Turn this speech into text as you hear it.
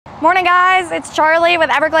Morning guys, it's Charlie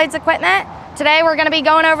with Everglades Equipment. Today we're going to be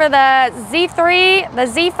going over the Z3, the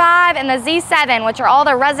Z5, and the Z7, which are all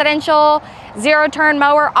the residential zero-turn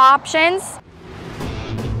mower options.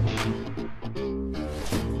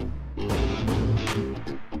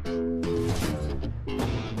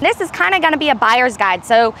 This is kind of going to be a buyer's guide,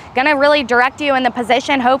 so going to really direct you in the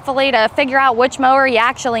position, hopefully, to figure out which mower you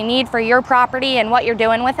actually need for your property and what you're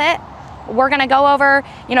doing with it. We're going to go over,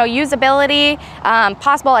 usability,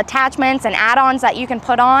 possible attachments and add-ons that you can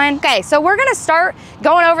put on. Okay, so we're going to start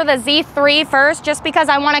going over the Z3 first, just because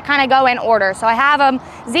I want to kind of go in order. So I have them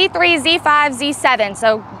Z3, Z5, Z7,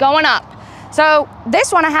 so going up. So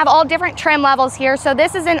this one I have all different trim levels here. So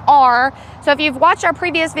this is an R. So if you've watched our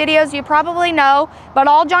previous videos, you probably know, but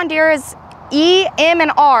all John Deere is E, M,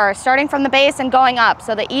 and R, starting from the base and going up.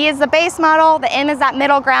 So the E is the base model, the M is that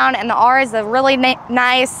middle ground, and the R is the really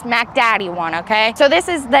nice Mac Daddy one, okay? So this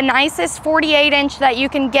is the nicest 48-inch that you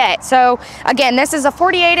can get. So again, this is a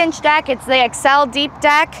 48-inch deck. It's the Excel Deep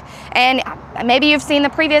Deck, and maybe you've seen the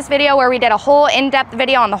previous video where we did a whole in-depth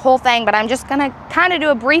video on the whole thing, but I'm just gonna kind of do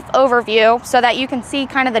a brief overview so that you can see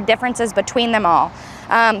kind of the differences between them all.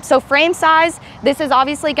 So frame size, this is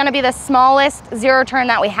obviously going to be the smallest zero turn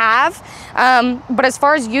that we have. But as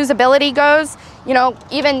far as usability goes,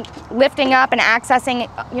 even lifting up and accessing,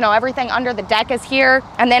 everything under the deck is here.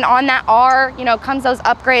 And then on that R, comes those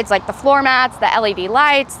upgrades like the floor mats, the LED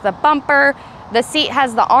lights, the bumper, the seat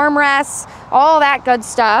has the armrests, all that good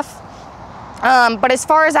stuff. But as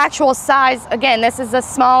far as actual size, again, this is the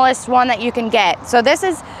smallest one that you can get. So this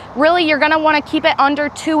is really, you're gonna wanna keep it under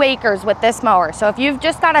 2 acres with this mower. So if you've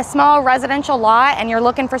just got a small residential lot and you're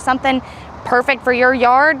looking for something perfect for your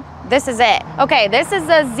yard, this is it. Okay, this is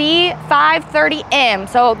the Z530M.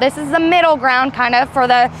 So this is the middle ground kind of for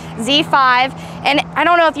the Z5. And I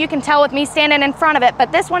don't know if you can tell with me standing in front of it,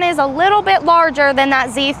 but this one is a little bit larger than that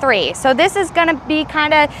Z3. So this is gonna be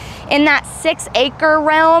kind of in that 6-acre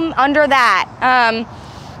realm under that.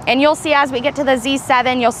 And you'll see as we get to the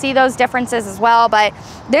Z7, you'll see those differences as well. But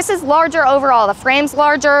this is larger overall, the frame's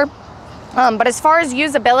larger. But as far as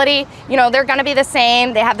usability, they're gonna be the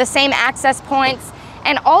same. They have the same access points.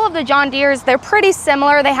 And all of the John Deeres, they're pretty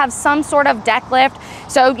similar. They have some sort of deck lift.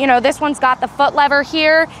 So, this one's got the foot lever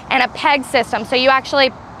here and a peg system. So you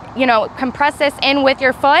actually, compress this in with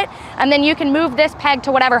your foot, and then you can move this peg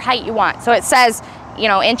to whatever height you want. So it says,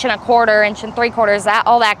 1.25 inches, 1.75 inches,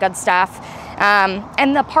 all that good stuff.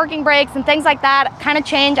 And the parking brakes and things like that kind of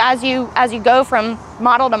change as you go from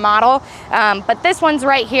model to model. But this one's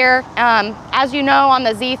right here. As you know, on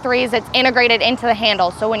the Z3s, it's integrated into the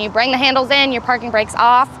handle. So when you bring the handles in, your parking brake's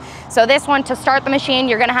off. So this one, to start the machine,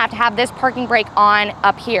 you're gonna have to have this parking brake on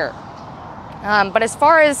up here. But as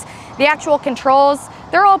far as the actual controls,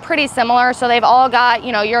 they're all pretty similar. So they've all got,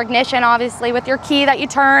 your ignition, obviously, with your key that you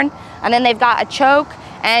turn, and then they've got a choke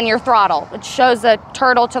and your throttle, which shows the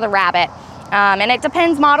turtle to the rabbit. And it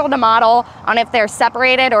depends model to model on if they're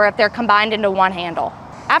separated or if they're combined into one handle.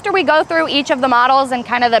 After we go through each of the models and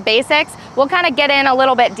kind of the basics, we'll kind of get in a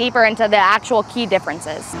little bit deeper into the actual key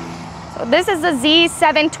differences. So this is the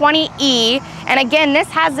Z720E, and again, this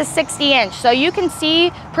has the 60-inch, so you can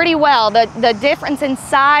see pretty well the difference in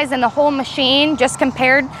size in the whole machine just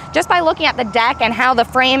by looking at the deck and how the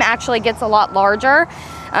frame actually gets a lot larger.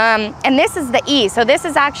 And this is the E, so this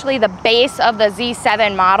is actually the base of the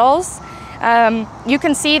Z7 models. You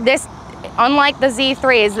can see this, unlike the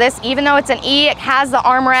Z3s, this, even though it's an E, it has the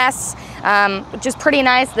armrests, which is pretty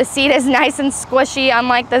nice. The seat is nice and squishy,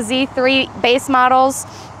 unlike the Z3 base models.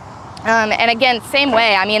 And again, same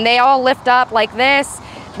way. I mean, they all lift up like this.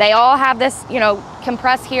 They all have this,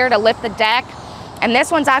 compress here to lift the deck. And this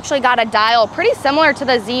one's actually got a dial pretty similar to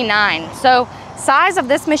the Z9. So size of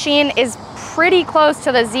this machine is pretty close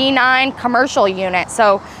to the Z9 commercial unit.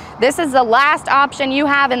 So this is the last option you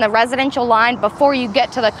have in the residential line before you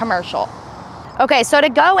get to the commercial. Okay, so to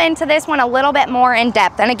go into this one a little bit more in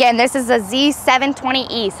depth, and again, this is the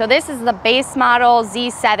Z720E. So this is the base model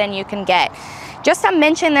Z7 you can get. Just to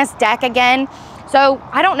mention this deck again, so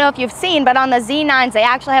I don't know if you've seen, but on the Z9s, they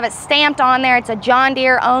actually have it stamped on there. It's a John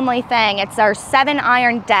Deere only thing. It's our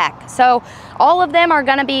 7-iron deck. So all of them are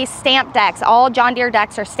gonna be stamped decks. All John Deere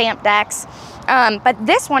decks are stamped decks. But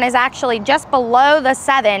this one is actually just below the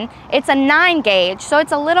 7. It's a 9 gauge, so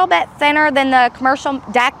it's a little bit thinner than the commercial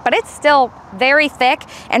deck, but it's still very thick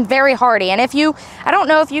and very hardy. And I don't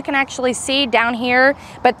know if you can actually see down here,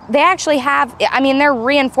 but they actually have, they're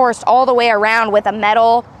reinforced all the way around with a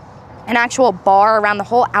metal, an actual bar around the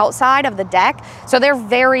whole outside of the deck. So they're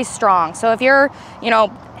very strong. So if you're,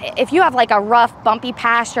 if you have like a rough bumpy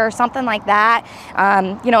pasture or something like that,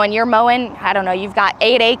 you know, and you're mowing, I don't know, you've got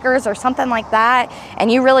 8 acres or something like that,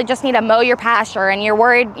 and you really just need to mow your pasture, and you're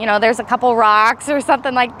worried, you know, there's a couple rocks or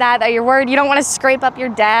something like that that you're worried you don't want to scrape up your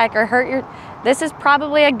deck or hurt your, this is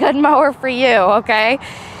probably a good mower for you, okay?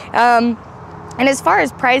 And as far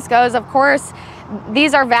as price goes, of course,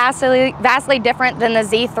 these are vastly different than the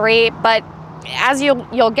Z3, but as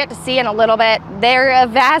you'll get to see in a little bit, they're a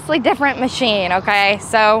vastly different machine, okay?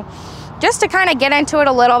 So just to kind of get into it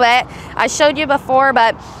a little bit, I showed you before,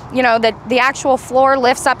 but you know, the actual floor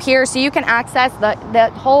lifts up here, so you can access the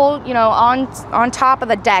whole, you know, on top of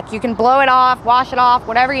the deck. You can blow it off, wash it off,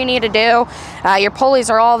 whatever you need to do. Your pulleys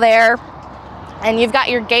are all there, and you've got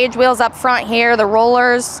your gauge wheels up front here, the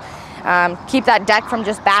rollers, keep that deck from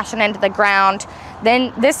just bashing into the ground.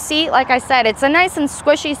 Then this seat, like I said, it's a nice and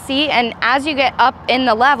squishy seat, and as you get up in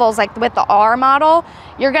the levels, like with the R model,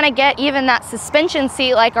 you're gonna get even that suspension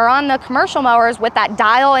seat like are on the commercial mowers with that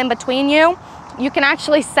dial in between you. You can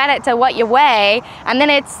actually set it to what you weigh, and then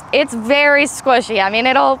it's very squishy. I mean,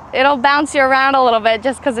 it'll bounce you around a little bit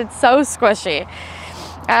just because it's so squishy.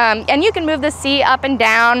 And you can move the seat up and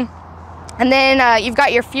down. And then you've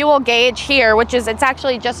got your fuel gauge here, which is, it's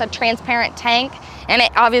actually just a transparent tank. And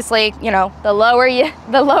it obviously, you know, the lower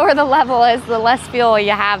the level is, the less fuel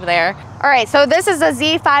you have there. All right, so this is a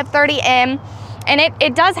Z530M, and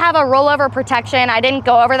it does have a rollover protection. I didn't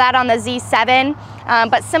go over that on the Z7,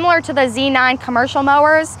 but similar to the Z9 commercial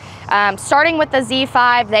mowers, starting with the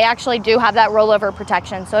Z5, they actually do have that rollover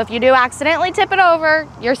protection. So if you do accidentally tip it over,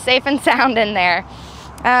 you're safe and sound in there.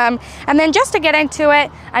 And then just to get into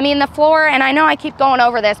it, I mean, the floor, and I know I keep going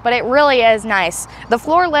over this, but it really is nice. The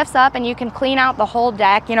floor lifts up and you can clean out the whole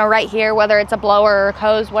deck, you know, right here, whether it's a blower or a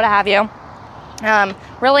hose, what have you.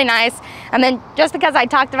 Really nice. And then just because I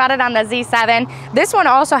talked about it on the Z7, this one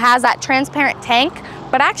also has that transparent tank,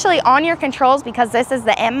 but actually on your controls, because this is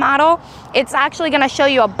the M model, it's actually going to show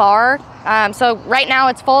you a bar. So right now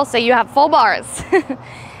it's full, so you have full bars.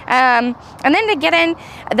 And then to get in,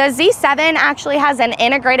 the Z7 actually has an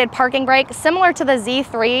integrated parking brake similar to the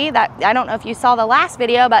Z3 that, I don't know if you saw the last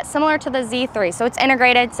video, but similar to the Z3. So it's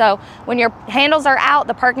integrated, so when your handles are out,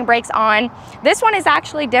 the parking brake's on. This one is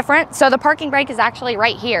actually different. So the parking brake is actually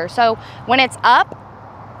right here. So when it's up,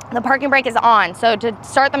 the parking brake is on. So to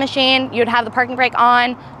start the machine, you'd have the parking brake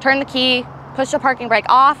on, turn the key, push the parking brake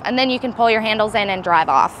off, and then you can pull your handles in and drive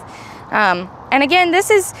off. And again, this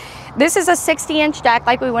is a 60-inch deck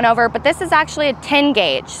like we went over, but this is actually a 10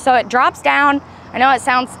 gauge. So it drops down. I know it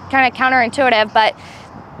sounds kind of counterintuitive, but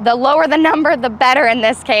the lower the number, the better in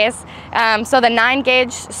this case. So the 9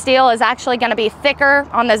 gauge steel is actually going to be thicker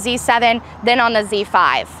on the Z7 than on the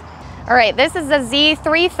Z5. All right, this is the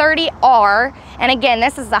Z330R. And again,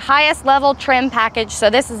 this is the highest level trim package. So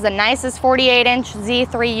this is the nicest 48-inch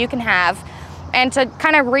Z3 you can have. And to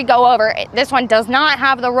kind of re-go over, this one does not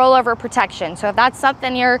have the rollover protection. So if that's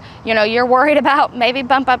something you're worried about, maybe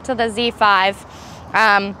bump up to the Z5.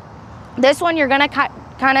 This one you're gonna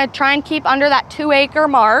kind of try and keep under that 2-acre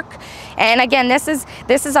mark. And again, this is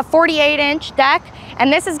a 48-inch deck,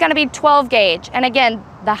 and this is gonna be 12 gauge. And again,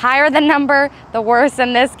 the higher the number, the worse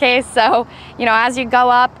in this case. So, you know, as you go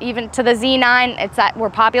up, even to the Z9, we're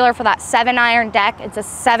popular for that 7-iron deck. It's a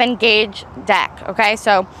 7 gauge deck, okay?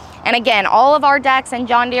 So, and again, all of our decks in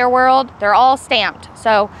John Deere world, they're all stamped.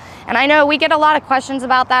 So, and I know we get a lot of questions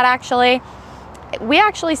about that actually. We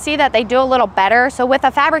actually see that they do a little better. So with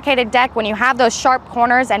a fabricated deck, when you have those sharp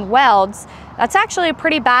corners and welds, that's actually a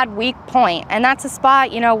pretty bad weak point. And that's a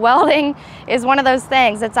spot, you know, welding is one of those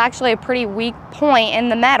things. It's actually a pretty weak point in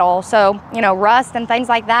the metal. So, you know, rust and things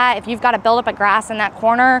like that, if you've got a buildup of grass in that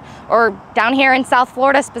corner, or down here in South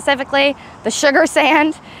Florida specifically, the sugar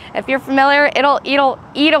sand, if you're familiar, it'll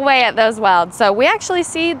eat away at those welds. So we actually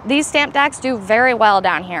see these stamp decks do very well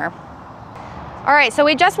down here. All right, so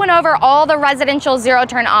we just went over all the residential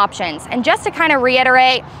zero-turn options. And just to kind of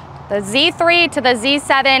reiterate, the Z3 to the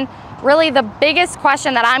Z7, really the biggest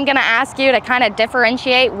question that I'm gonna ask you to kind of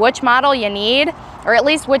differentiate which model you need, or at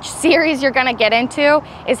least which series you're gonna get into,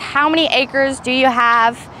 is how many acres do you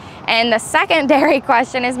have? And the secondary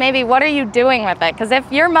question is maybe what are you doing with it? Because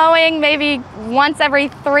if you're mowing maybe once every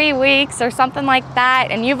 3 weeks or something like that,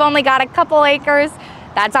 and you've only got a couple acres,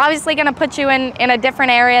 that's obviously gonna put you in a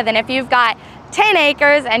different area than if you've got 10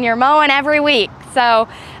 acres and you're mowing every week. So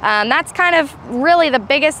that's kind of really the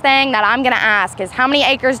biggest thing that I'm gonna ask is how many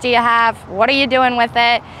acres do you have? What are you doing with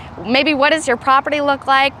it? Maybe what does your property look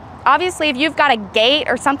like? Obviously, if you've got a gate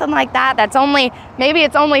or something like that, maybe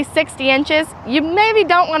it's only 60 inches, you maybe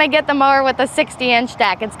don't wanna get the mower with a 60-inch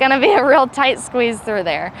deck. It's gonna be a real tight squeeze through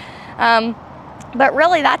there. But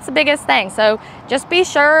really, that's the biggest thing. So just be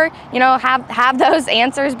sure, you know, have those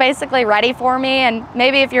answers basically ready for me. And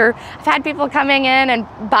maybe if I've had people coming in and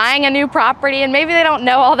buying a new property and maybe they don't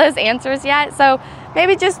know all those answers yet. So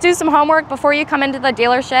maybe just do some homework before you come into the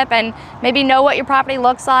dealership and maybe know what your property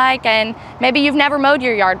looks like, and maybe you've never mowed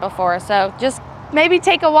your yard before. So just maybe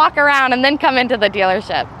take a walk around and then come into the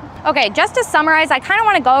dealership. Okay, just to summarize, I kind of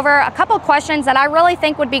want to go over a couple questions that I really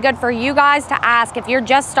think would be good for you guys to ask if you're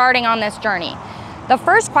just starting on this journey. The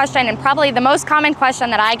first question, and probably the most common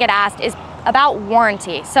question that I get asked, is about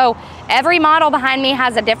warranty. So every model behind me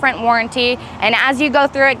has a different warranty, and as you go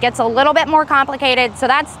through it gets a little bit more complicated. So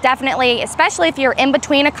that's definitely, especially if you're in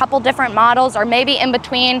between a couple different models, or maybe in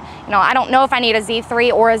between, you know, I don't know if I need a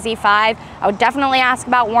Z3 or a Z5, I would definitely ask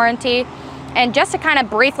about warranty. And just to kind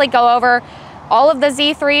of briefly go over, all of the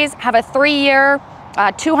Z3s have a 3-year,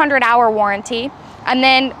 200-hour warranty. And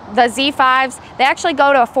then the Z5s, they actually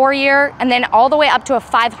go to a 4-year and then all the way up to a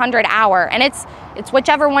 500-hour. And it's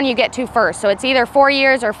whichever one you get to first. So it's either 4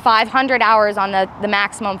 years or 500 hours on the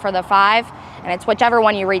maximum for the 5, and it's whichever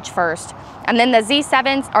one you reach first. And then the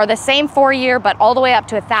Z7s are the same 4-year, but all the way up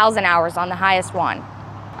to 1,000 hours on the highest one.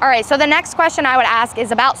 All right, so the next question I would ask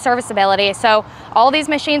is about serviceability. So all these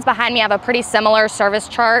machines behind me have a pretty similar service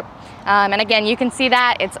chart. And again, you can see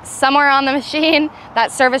that it's somewhere on the machine,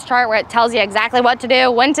 that service chart where it tells you exactly what to do,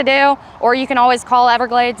 when to do, or you can always call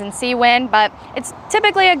Everglades and see when, but it's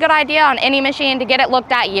typically a good idea on any machine to get it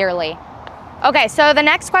looked at yearly. Okay, so the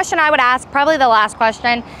next question I would ask, probably the last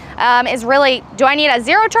question, is really, do I need a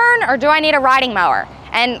zero turn or do I need a riding mower?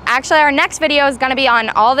 And actually our next video is gonna be on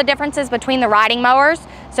all the differences between the riding mowers,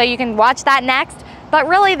 so you can watch that next. But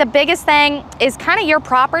really the biggest thing is kind of your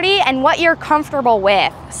property and what you're comfortable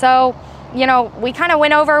with. So, you know, we kind of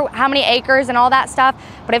went over how many acres and all that stuff,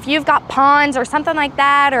 but if you've got ponds or something like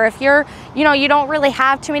that, or if you're, you know, you don't really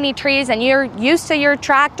have too many trees and you're used to your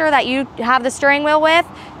tractor that you have the steering wheel with,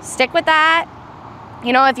 stick with that.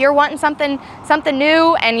 You know, if you're wanting something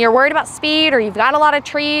new and you're worried about speed, or you've got a lot of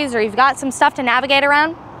trees, or you've got some stuff to navigate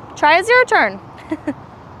around, try a zero turn.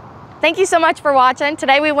 Thank you so much for watching.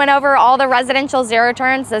 Today we went over all the residential zero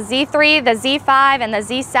turns, the Z3, the Z5, and the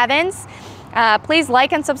Z7s. Please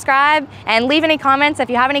like and subscribe, and leave any comments if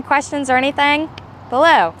you have any questions or anything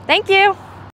below. Thank you.